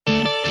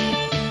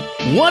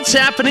What's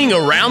happening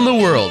around the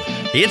world?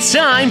 It's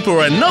time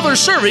for another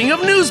serving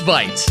of News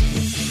Bites.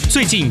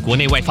 最近国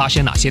内外发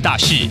生哪些大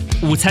事？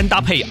午餐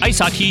搭配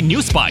ICT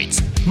News Bites，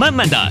 慢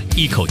慢的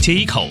一口接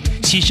一口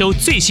吸收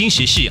最新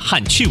时事和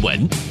趣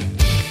闻。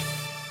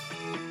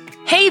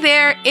Hey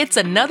there, it's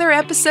another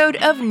episode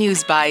of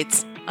News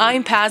Bites.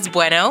 I'm Paz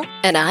Bueno.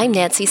 And I'm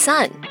Nancy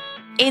Sun.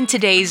 In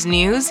today's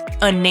news,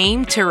 a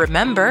name to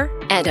remember.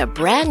 And a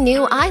brand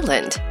new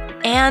island.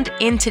 And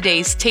in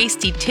today's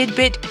Tasty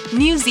Tidbit,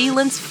 New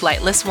Zealand's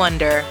flightless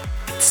wonder.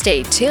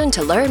 Stay tuned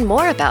to learn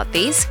more about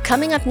these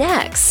coming up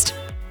next.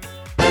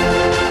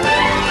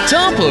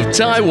 Top of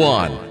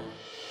Taiwan.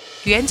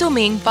 原住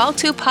民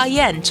Bawtu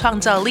Payen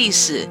创造历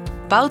史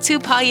Bawtu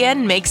Payen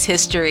Makes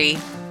History.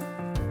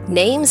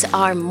 Names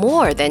are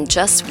more than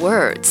just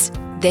words.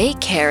 They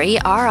carry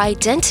our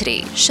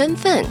identity, 身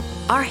份,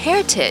 our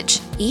heritage,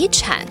 遗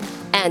产,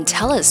 and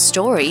tell a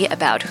story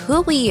about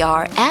who we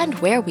are and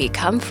where we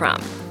come from.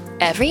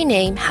 Every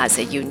name has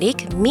a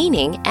unique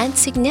meaning and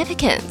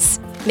significance.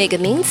 每个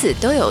名字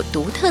都有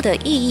独特的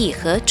意义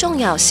和重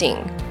要性。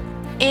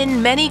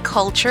In many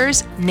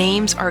cultures,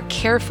 names are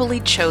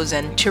carefully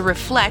chosen to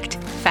reflect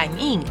反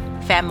映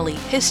family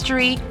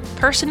history,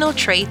 personal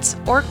traits,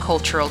 or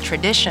cultural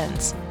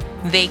traditions.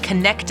 They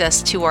connect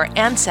us to our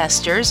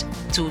ancestors,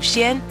 祖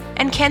先,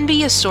 and can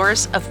be a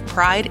source of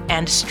pride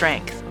and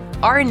strength.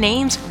 Our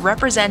names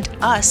represent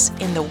us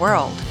in the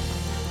world.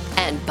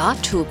 And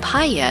Bawtu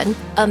Payen,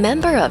 a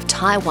member of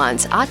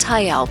Taiwan's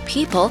Atayal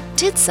people,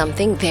 did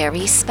something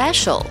very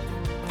special.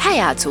 泰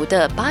雅族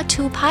的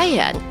Bawtu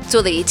Payen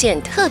做了一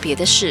件特别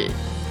的事。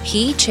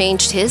He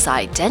changed his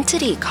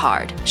identity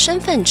card,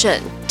 身份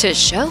证, to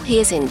show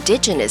his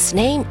indigenous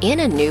name in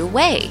a new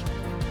way.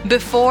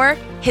 Before,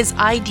 his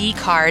ID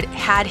card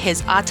had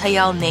his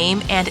Atayal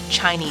name and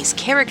Chinese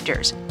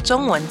characters,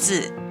 中文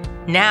字.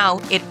 Now,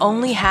 it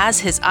only has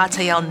his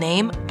Atayal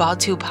name,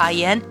 Bawtu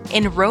Payen,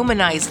 in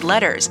Romanized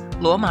letters,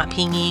 罗马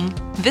拼音.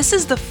 This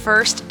is the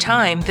first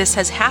time this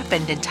has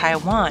happened in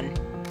Taiwan.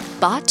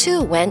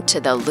 Bawtu went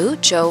to the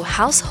Luzhou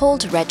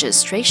Household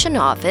Registration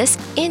Office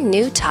in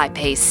New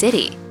Taipei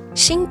City,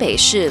 新北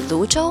市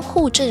蘆洲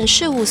户政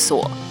事务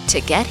所, to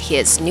get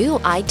his new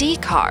ID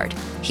card.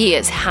 He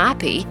is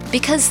happy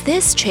because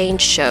this change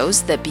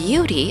shows the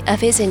beauty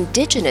of his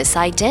indigenous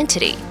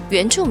identity,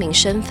 原住民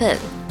身份.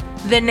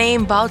 The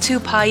name Bawtu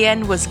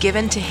Payen was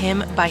given to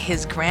him by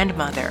his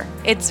grandmother.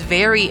 It's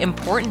very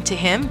important to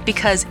him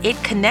because it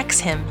connects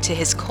him to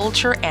his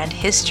culture and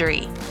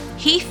history.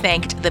 He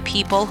thanked the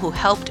people who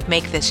helped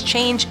make this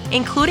change,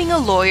 including a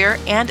lawyer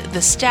and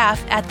the staff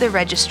at the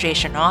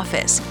registration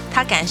office.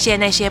 他感谢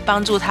那些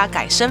帮助他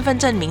改身份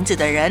证名字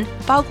的人，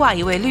包括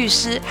一位律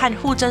师和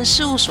户政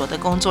事务所的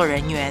工作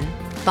人员。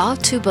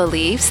Bawtu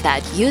believes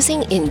that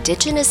using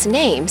indigenous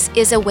names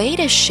is a way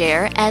to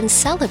share and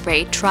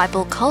celebrate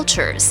tribal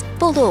cultures,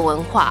 部落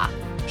文化.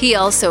 He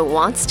also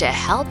wants to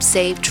help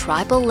save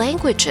tribal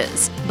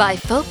languages by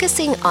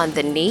focusing on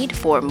the need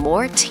for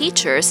more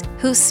teachers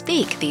who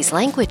speak these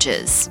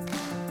languages.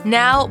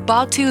 Now,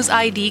 Bawtu's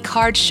ID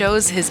card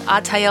shows his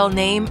Atayal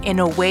name in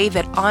a way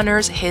that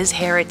honors his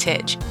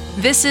heritage.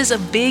 This is a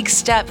big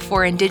step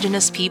for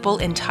Indigenous people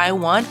in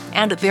Taiwan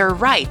and their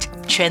right,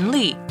 权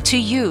利, to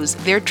use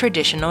their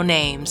traditional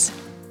names.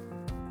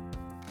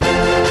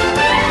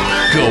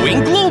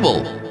 Going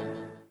global.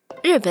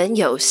 日本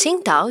有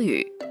新岛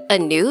屿, a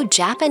new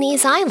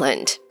Japanese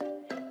island.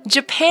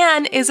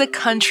 Japan is a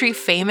country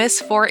famous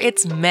for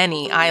its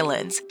many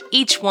islands.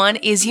 Each one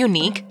is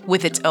unique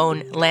with its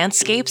own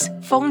landscapes,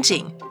 风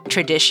景,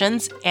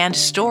 traditions, and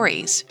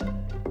stories.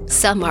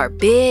 Some are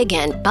big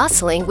and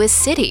bustling with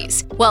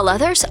cities, while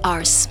others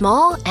are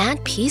small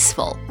and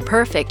peaceful,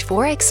 perfect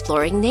for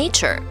exploring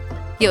nature.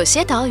 有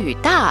些岛屿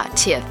大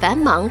且繁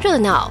忙热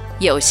闹，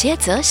有些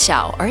则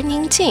小而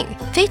宁静，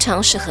非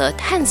常适合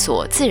探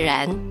索自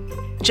然。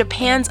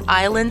Japan's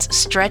islands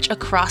stretch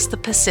across the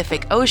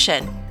Pacific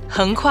Ocean,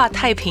 横跨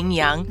太平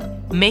洋,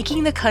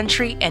 making the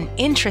country an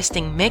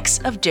interesting mix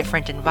of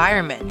different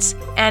environments.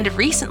 And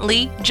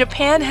recently,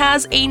 Japan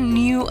has a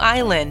new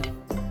island.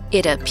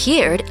 It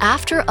appeared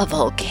after a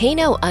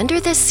volcano under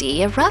the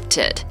sea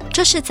erupted.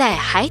 这是在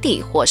海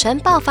底火山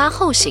爆发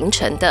后形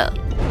成的。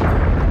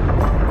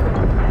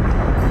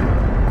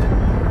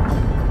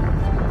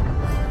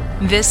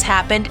This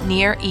happened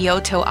near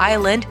Ioto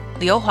Island,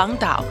 硫磺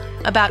岛,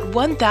 about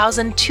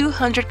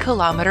 1,200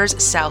 kilometers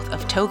south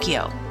of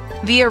Tokyo.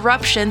 The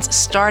eruptions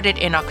started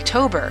in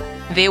October.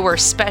 They were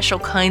special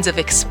kinds of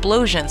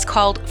explosions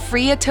called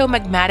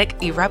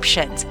phreatomagmatic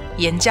eruptions,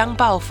 岩浆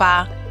爆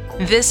发.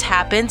 This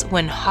happens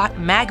when hot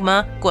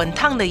magma, 滚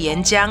烫的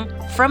岩浆,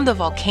 from the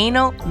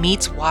volcano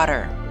meets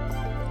water.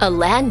 A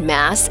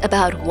landmass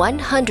about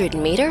 100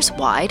 meters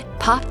wide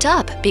popped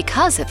up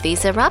because of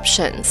these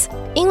eruptions.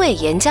 因为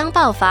岩浆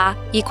爆发，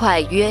一块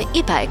约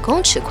100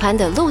公尺宽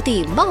的陆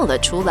地冒了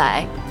出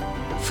来。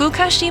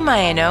Fukashi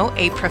Maeno,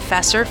 a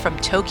professor from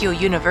Tokyo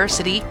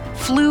University,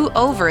 flew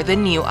over the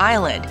new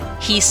island.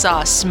 He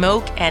saw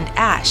smoke and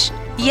ash,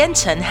 烟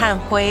尘和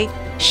灰,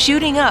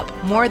 shooting up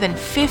more than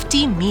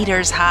 50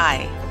 meters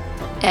high.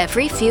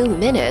 Every few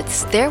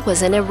minutes, there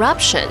was an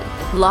eruption.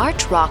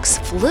 Large rocks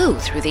flew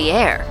through the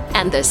air,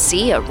 and the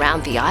sea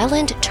around the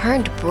island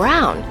turned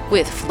brown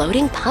with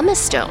floating pumice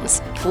stones,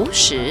 浮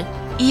石.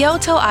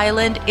 Ioto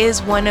Island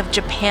is one of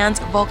Japan's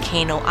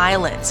volcano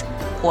islands,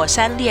 火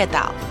山列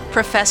岛.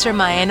 Professor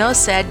Maeno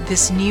said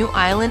this new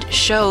island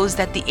shows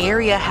that the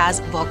area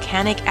has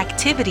volcanic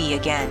activity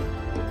again.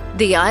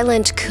 The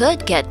island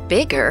could get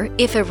bigger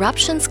if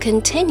eruptions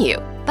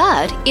continue,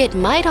 but it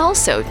might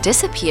also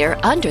disappear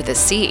under the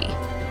sea.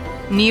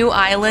 New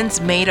islands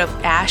made of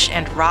ash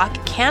and rock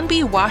can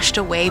be washed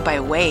away by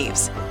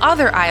waves.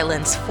 Other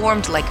islands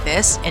formed like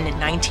this in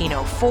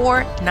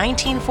 1904,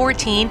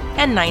 1914,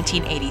 and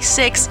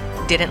 1986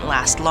 didn't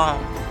last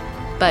long.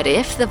 But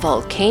if the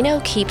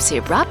volcano keeps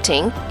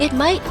erupting, it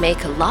might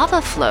make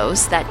lava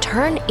flows that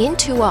turn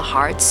into a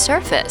hard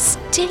surface,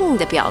 晶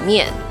的表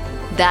面.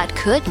 That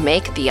could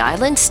make the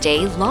island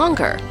stay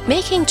longer,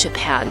 making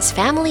Japan's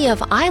family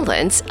of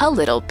islands a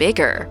little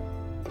bigger.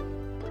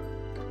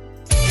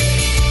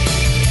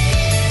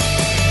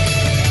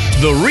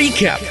 The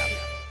recap.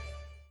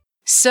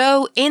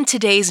 So, in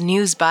today's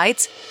News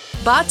Bites,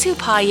 Bawtu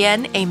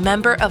Payen, a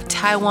member of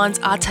Taiwan's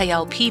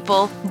Atayal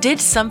people, did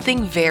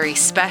something very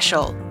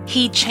special.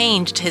 He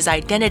changed his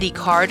identity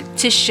card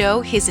to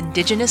show his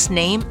indigenous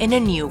name in a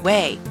new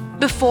way.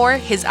 Before,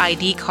 his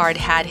ID card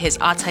had his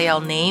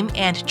Atayal name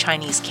and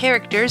Chinese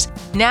characters.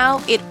 Now,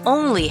 it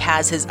only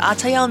has his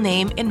Atayal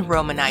name in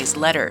Romanized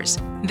letters.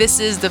 This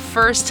is the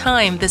first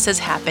time this has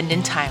happened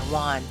in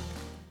Taiwan.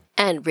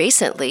 And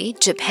recently,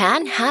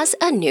 Japan has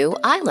a new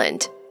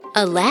island.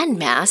 A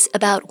landmass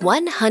about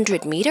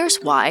 100 meters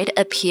wide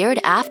appeared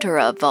after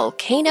a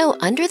volcano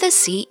under the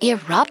sea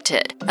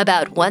erupted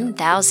about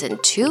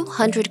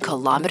 1,200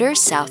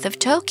 kilometers south of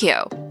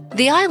Tokyo.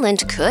 The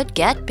island could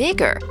get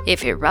bigger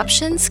if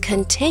eruptions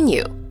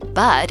continue,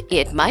 but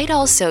it might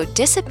also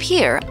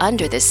disappear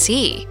under the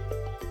sea.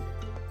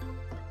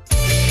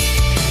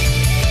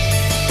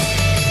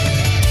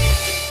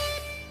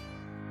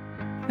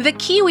 The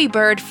kiwi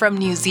bird from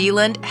New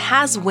Zealand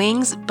has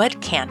wings but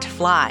can't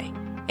fly.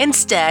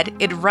 Instead,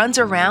 it runs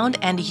around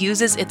and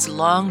uses its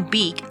long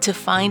beak to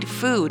find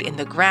food in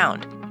the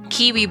ground.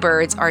 Kiwi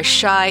birds are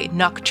shy,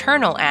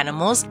 nocturnal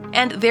animals,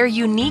 and their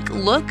unique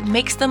look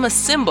makes them a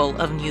symbol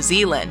of New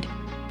Zealand.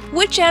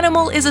 Which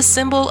animal is a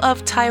symbol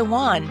of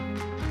Taiwan?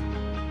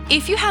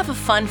 If you have a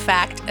fun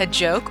fact, a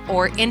joke,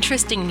 or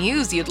interesting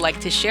news you'd like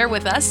to share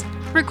with us,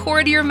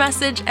 record your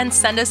message and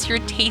send us your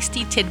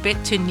tasty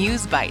tidbit to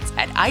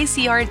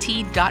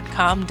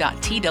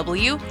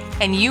newsbites@icrt.com.tw,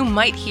 and you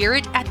might hear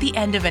it at the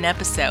end of an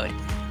episode.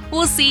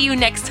 We'll see you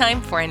next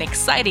time for an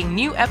exciting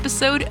new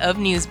episode of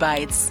News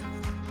Bites.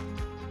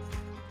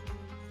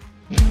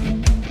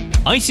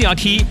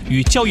 ICRT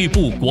与教育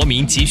部国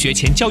民及学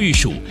前教育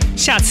署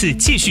下次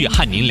继续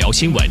和您聊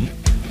新闻。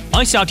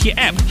ICRT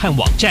App 和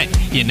网站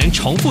也能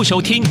重复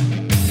收听。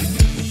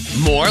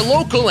More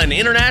local and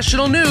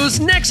international news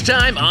next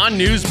time on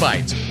News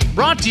Bites.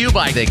 Brought to you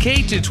by the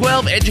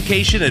K-12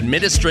 Education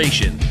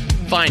Administration.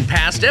 Find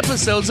past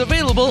episodes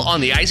available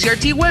on the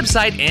ICRT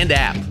website and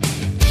app.